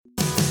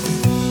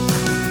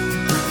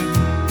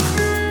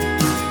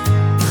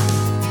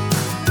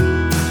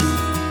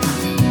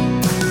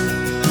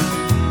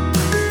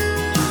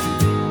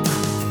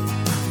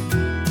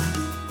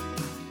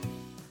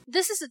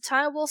This is the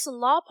Ty Wilson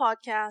Law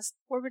Podcast,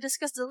 where we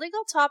discuss the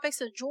legal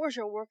topics of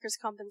Georgia workers'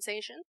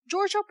 compensation,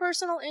 Georgia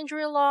personal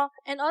injury law,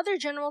 and other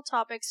general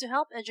topics to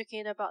help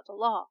educate about the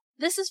law.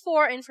 This is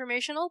for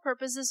informational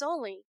purposes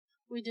only.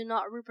 We do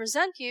not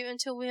represent you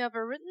until we have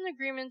a written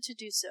agreement to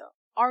do so.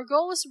 Our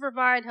goal is to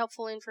provide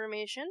helpful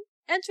information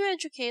and to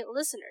educate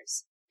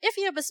listeners. If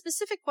you have a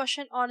specific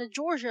question on a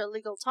Georgia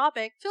legal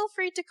topic, feel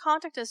free to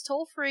contact us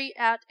toll-free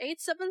at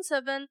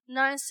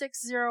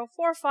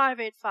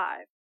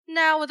 877-960-4585.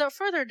 Now, without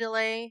further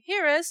delay,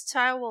 here is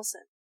Ty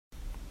Wilson.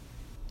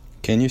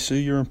 Can you sue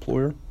your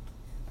employer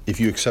if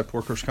you accept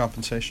workers'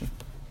 compensation?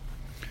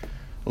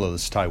 Hello,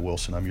 this is Ty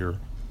Wilson. I'm your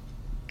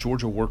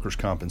Georgia workers'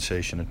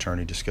 compensation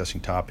attorney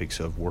discussing topics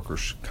of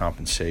workers'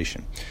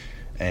 compensation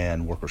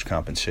and workers'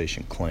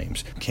 compensation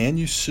claims. Can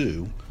you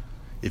sue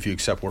if you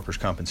accept workers'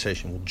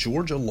 compensation? Well,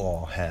 Georgia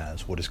law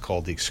has what is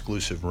called the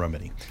exclusive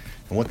remedy.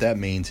 And what that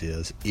means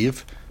is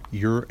if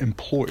you're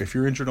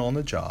injured on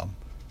the job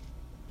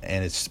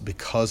and it's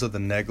because of the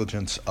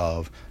negligence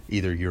of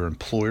either your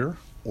employer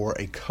or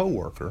a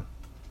coworker,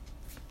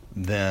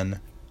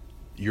 then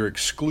your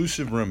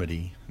exclusive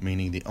remedy,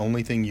 meaning the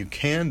only thing you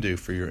can do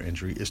for your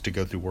injury, is to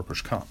go through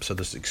workers' comp. So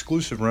this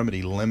exclusive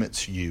remedy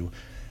limits you,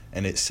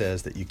 and it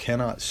says that you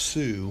cannot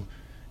sue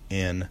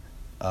in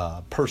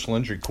personal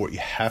injury court. You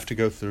have to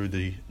go through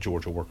the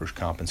Georgia workers'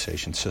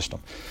 compensation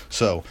system.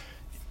 So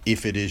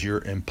if it is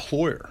your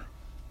employer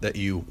that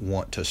you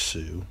want to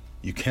sue,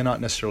 you cannot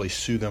necessarily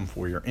sue them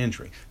for your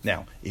injury.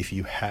 Now, if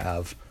you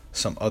have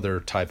some other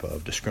type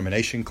of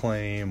discrimination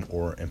claim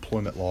or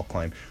employment law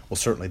claim, well,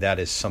 certainly that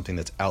is something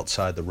that's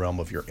outside the realm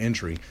of your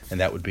injury, and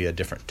that would be a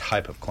different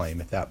type of claim.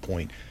 At that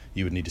point,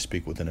 you would need to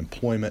speak with an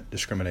employment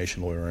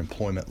discrimination lawyer or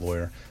employment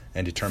lawyer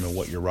and determine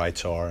what your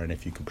rights are and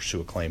if you can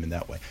pursue a claim in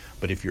that way.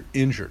 But if you're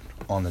injured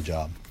on the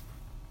job,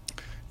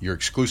 your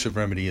exclusive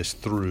remedy is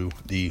through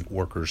the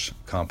workers'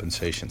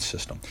 compensation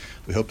system.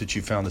 We hope that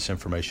you found this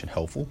information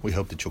helpful. We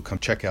hope that you'll come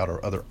check out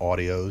our other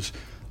audios,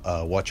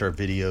 watch our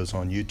videos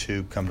on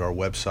YouTube, come to our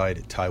website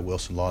at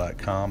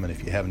tywilsonlaw.com, and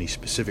if you have any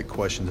specific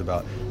questions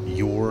about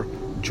your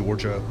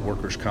Georgia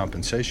workers'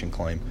 compensation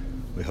claim,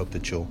 we hope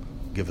that you'll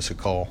give us a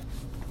call.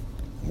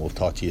 We'll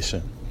talk to you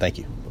soon. Thank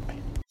you. Bye-bye.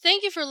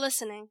 Thank you for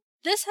listening.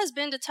 This has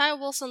been the Ty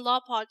Wilson Law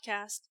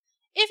Podcast.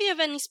 If you have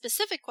any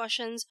specific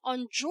questions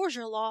on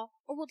Georgia law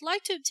or would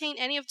like to obtain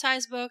any of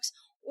Ty's books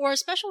or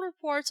special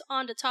reports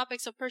on the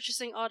topics of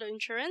purchasing auto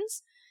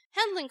insurance,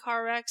 handling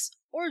car wrecks,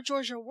 or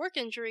Georgia work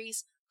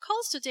injuries, call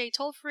us today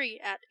toll-free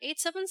at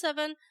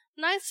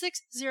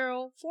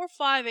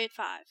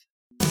 877-960-4585.